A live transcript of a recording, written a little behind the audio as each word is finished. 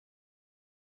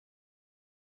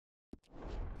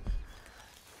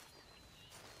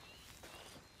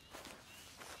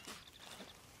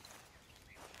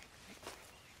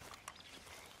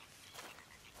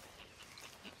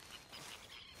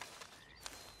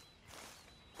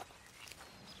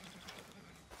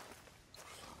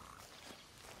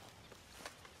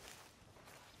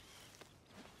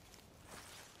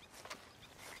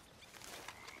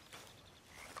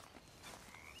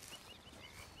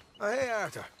Oh, hey,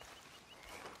 Arthur.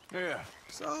 Yeah.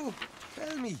 So,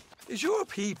 tell me, is your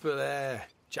people,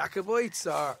 Jacobites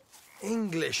or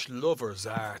English lovers,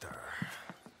 Arthur?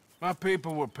 My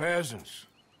people were peasants.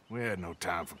 We had no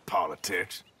time for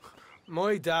politics.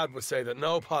 My dad would say that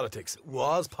no politics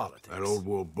was politics. That old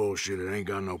world bullshit, it ain't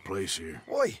got no place here.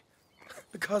 Why?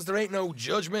 Because there ain't no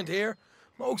judgment here?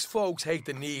 Most folks hate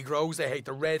the Negroes, they hate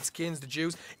the Redskins, the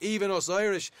Jews, even us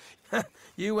Irish.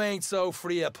 You ain't so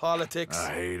free of politics.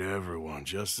 I hate everyone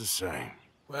just the same.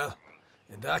 Well,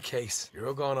 in that case,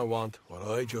 you're gonna want what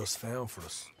I just found for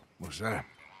us. What's that?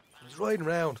 I was riding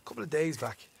around a couple of days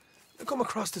back. I come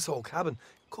across this old cabin.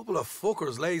 A couple of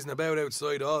fuckers lazing about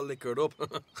outside all liquored up.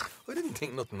 I didn't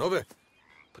think nothing of it.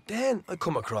 But then I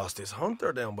come across this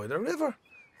hunter down by the river.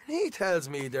 And he tells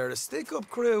me they're a stick-up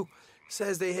crew.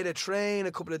 Says they hit a train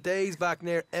a couple of days back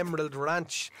near Emerald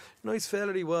Ranch. Nice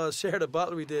fella he was, shared a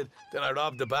bottle we did. Then I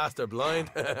robbed the bastard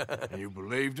blind. And you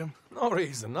believed him? No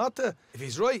reason not to. If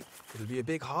he's right, it'll be a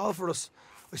big haul for us.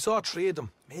 I saw 3 of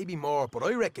them, maybe more, but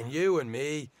I reckon you and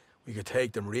me, we could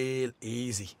take them real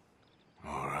easy.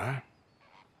 All right.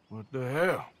 What the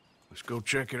hell? Let's go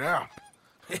check it out.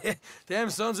 Them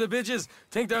sons of bitches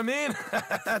think they're mean.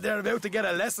 They're about to get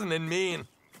a lesson in mean.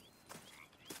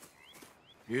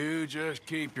 You just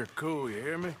keep your cool, you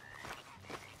hear me?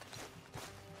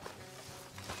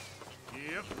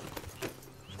 Yep.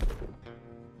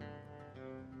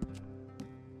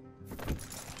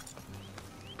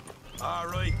 All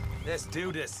right, let's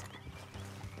do this.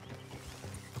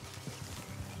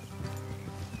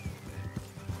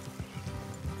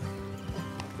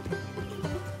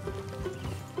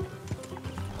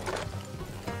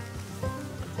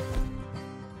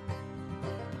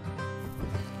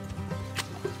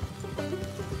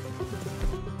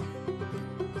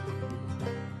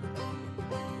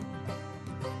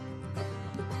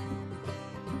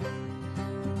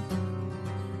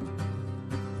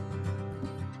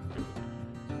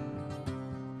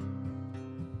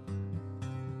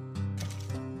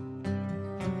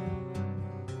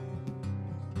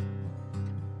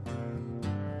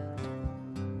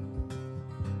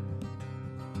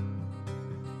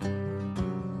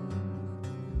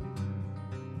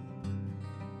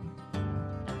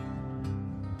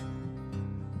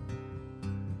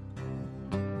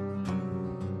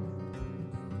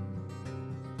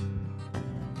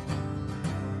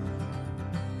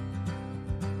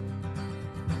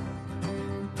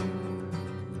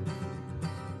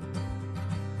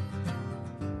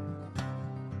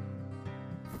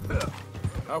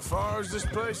 How far is this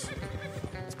place?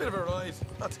 It's a bit of a ride,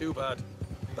 not too bad.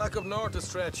 Back up north a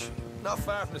stretch, not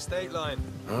far from the state line.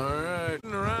 All right.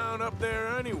 Around up there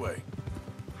anyway.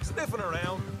 Sniffing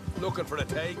around, looking for the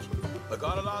take. I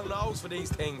got a long nose for these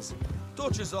things.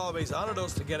 Dutch has always honoured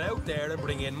us to get out there and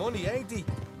bring in money, ain't he?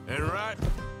 And right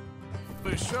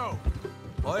for show.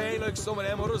 I ain't like some of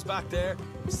them others back there,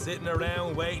 sitting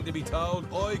around waiting to be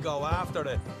told. I go after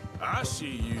it. I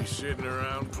see you sitting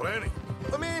around plenty.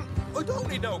 I mean, I don't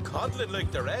need no coddling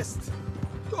like the rest.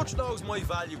 Dutch knows my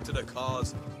value to the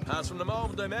cause, as from the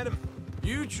moment I met him.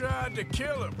 You tried to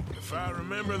kill him, if I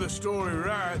remember the story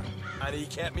right. And he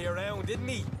kept me around, didn't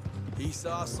he? He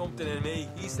saw something in me.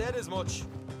 He said as much.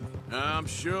 I'm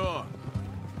sure.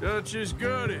 Dutch is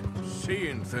good at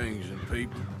seeing things in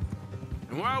people.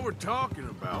 And while we're talking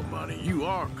about money, you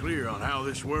are clear on how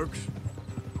this works.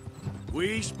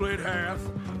 We split half,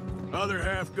 other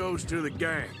half goes to the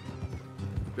gang.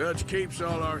 Dutch keeps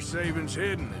all our savings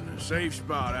hidden in a safe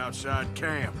spot outside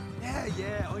camp.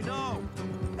 Yeah, I know.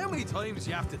 How many times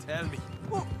you have to tell me?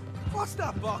 What's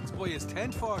that box by his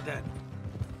tent for, then?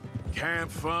 Camp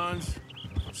funds,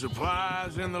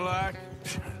 supplies, and the like.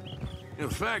 The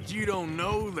fact you don't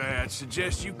know that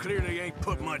suggests you clearly ain't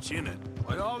put much in it.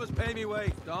 I always pay me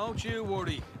way, don't you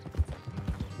worry.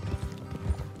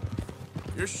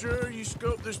 You're sure you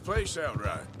scoped this place out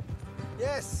right?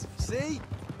 Yes, see?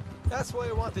 That's why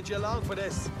I wanted you along for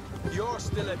this. You're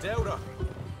still a doubter.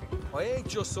 I ain't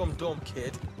just some dumb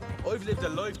kid. I've lived a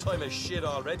lifetime of shit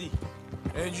already.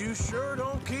 And you sure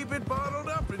don't keep it bottled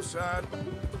up inside.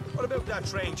 What about that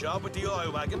train job with the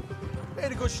oil wagon?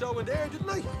 Made a good show in there, didn't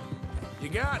I? You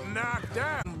got knocked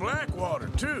out in Blackwater,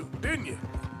 too, didn't you?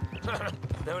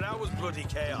 Now, that was bloody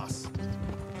chaos.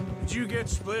 Did you get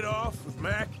split off with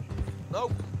Mac?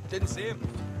 No, didn't see him.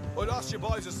 I lost your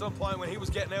boys at some point when he was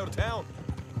getting out of town.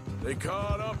 They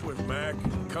caught up with Mac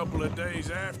a couple of days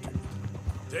after.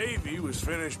 Davy was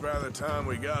finished by the time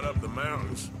we got up the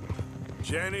mountains.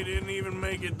 Jenny didn't even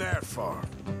make it that far.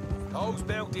 Those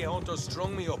bounty hunters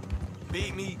strung me up,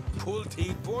 beat me, pulled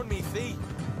teeth, burned me feet.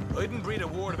 I didn't breathe a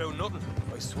word about nothing,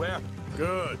 I swear.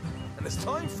 Good. And it's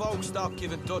time folks stop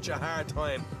giving Dutch a hard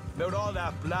time about all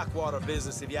that Blackwater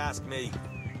business, if you ask me.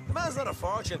 The man's not a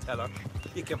fortune teller.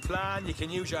 You can plan, you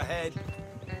can use your head.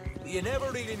 But you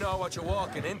never really know what you're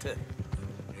walking into.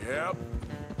 Yep.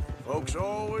 Folks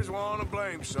always want to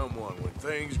blame someone when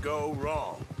things go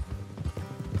wrong.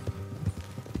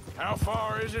 How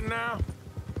far is it now?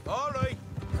 All right,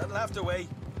 that'll have to wait.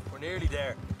 We're nearly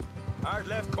there. Hard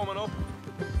left coming up.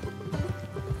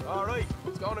 All right,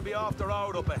 it's going to be off the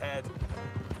road up ahead.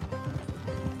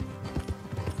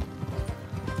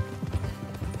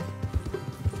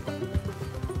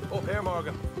 Up here,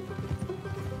 Morgan.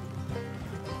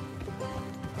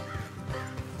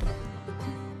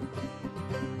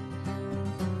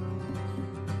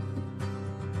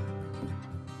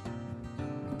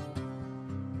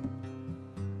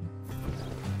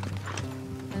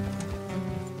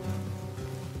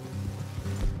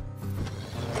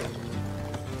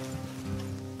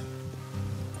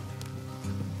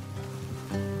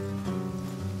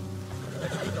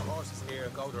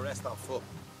 Go the rest on foot.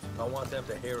 Don't want them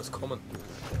to hear us coming.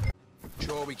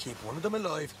 Sure, we keep one of them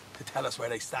alive to tell us where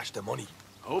they stashed the money.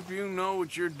 Hope you know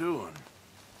what you're doing.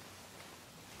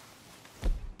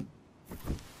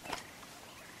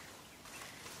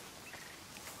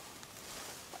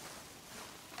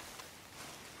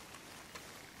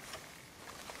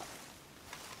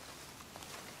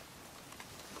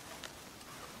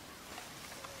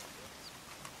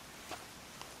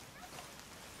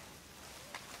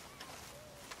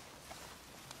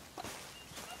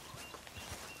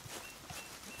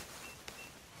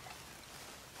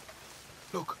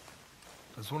 Look,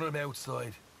 there's one of them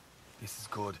outside. This is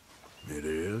good. It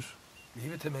is?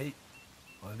 Leave it to me.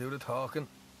 I'll do the talking.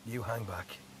 You hang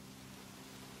back.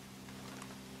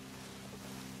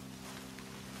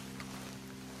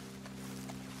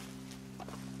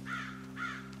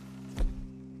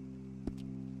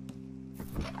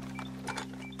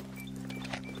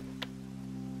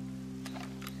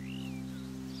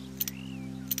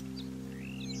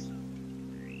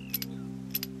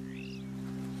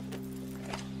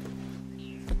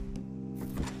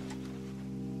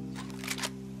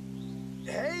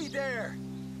 Hey there!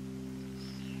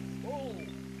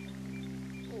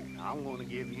 I'm gonna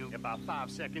give you about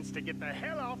 5 seconds to get the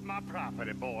hell off my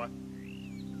property, boy.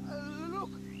 Look,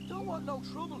 don't want no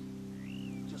trouble.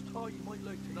 Just thought you might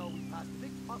like to know we passed a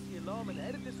big posse of lawmen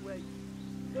headed this way.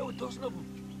 There were a dozen of them,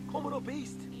 coming up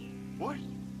east. What?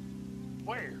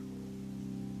 Where?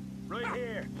 Right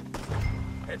here.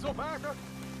 Heads up, Arthur.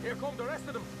 Here come the rest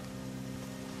of them.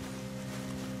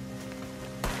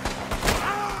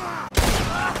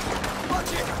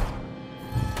 Watch it!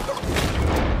 Look!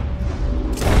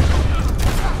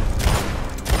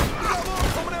 We got more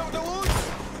coming out of the woods!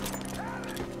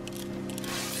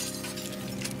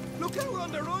 Look out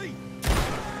on the right!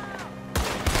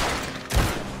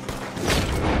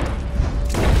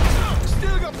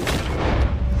 Still got...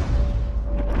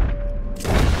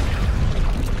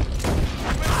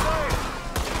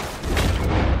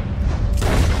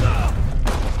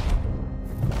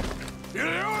 You're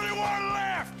the only one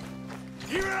left!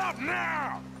 Give it up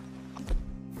now!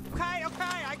 Okay,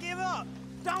 I give up.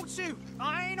 Don't shoot.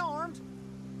 I ain't armed.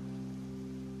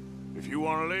 If you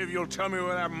want to live, you'll tell me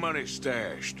where that money's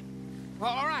stashed. Well,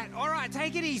 all right,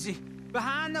 take it easy.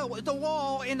 Behind the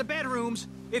wall in the bedrooms,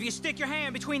 if you stick your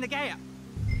hand between the gap.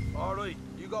 All right,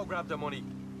 you go grab the money.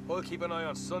 I'll keep an eye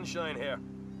on Sunshine here.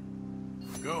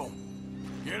 Go.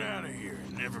 Get out of here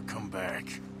and never come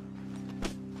back.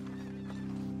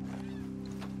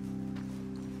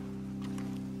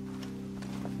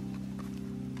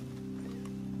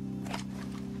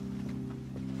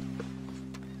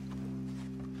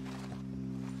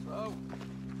 So,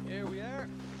 here we are.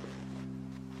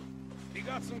 You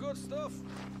got some good stuff.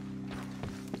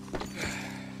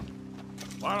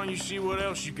 Why don't you see what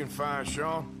else you can find,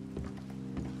 Sean?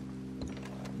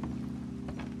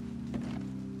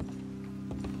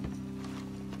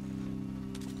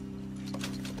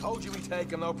 Told you we'd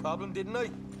take him, no problem, didn't I?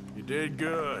 You did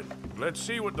good. Let's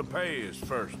see what the pay is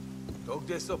first. Dug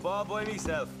this up all by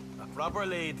myself. A proper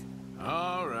lead.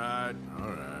 All right, all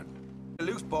right. A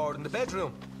loose board in the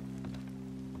bedroom.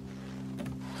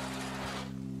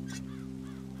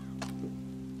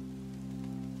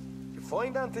 You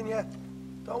find anything yet?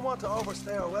 Don't want to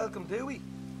overstay our welcome, do we?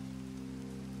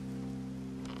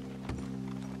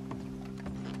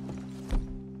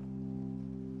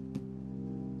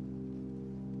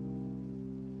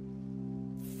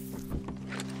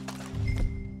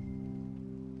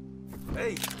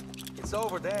 Hey, it's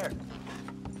over there.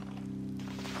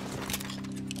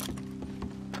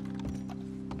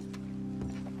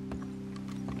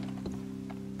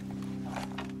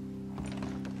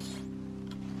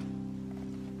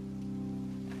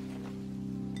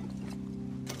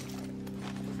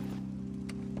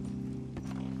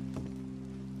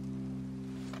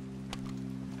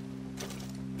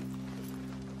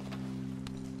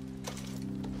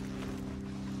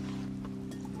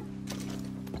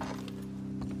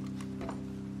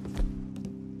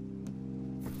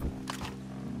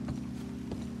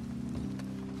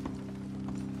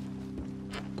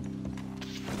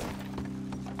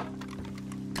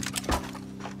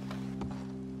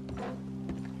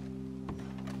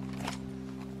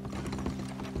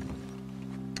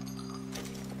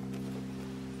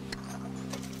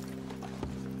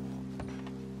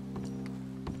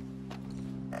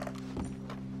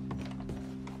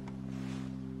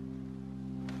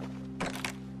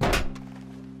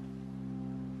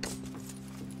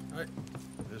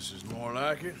 This is more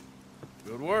like it.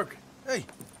 Good work. Hey,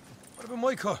 what about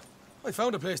my car? I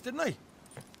found a place, didn't I?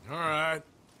 All right,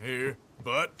 here.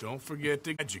 But don't forget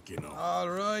the magic, you know. All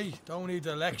right, don't need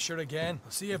to lecture again.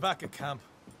 I'll see you back at camp.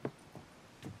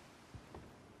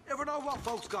 Ever know what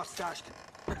folks got stashed?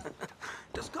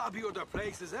 There's gotta be other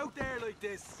places out there like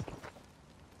this.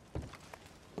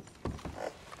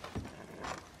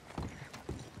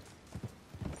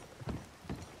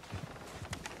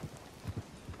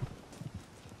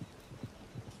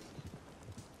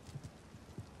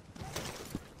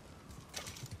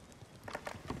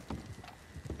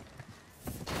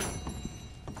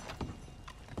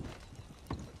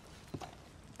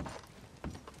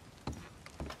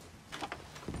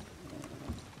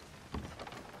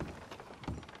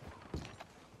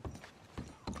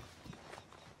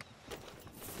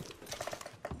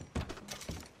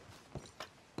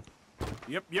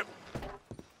 Yep.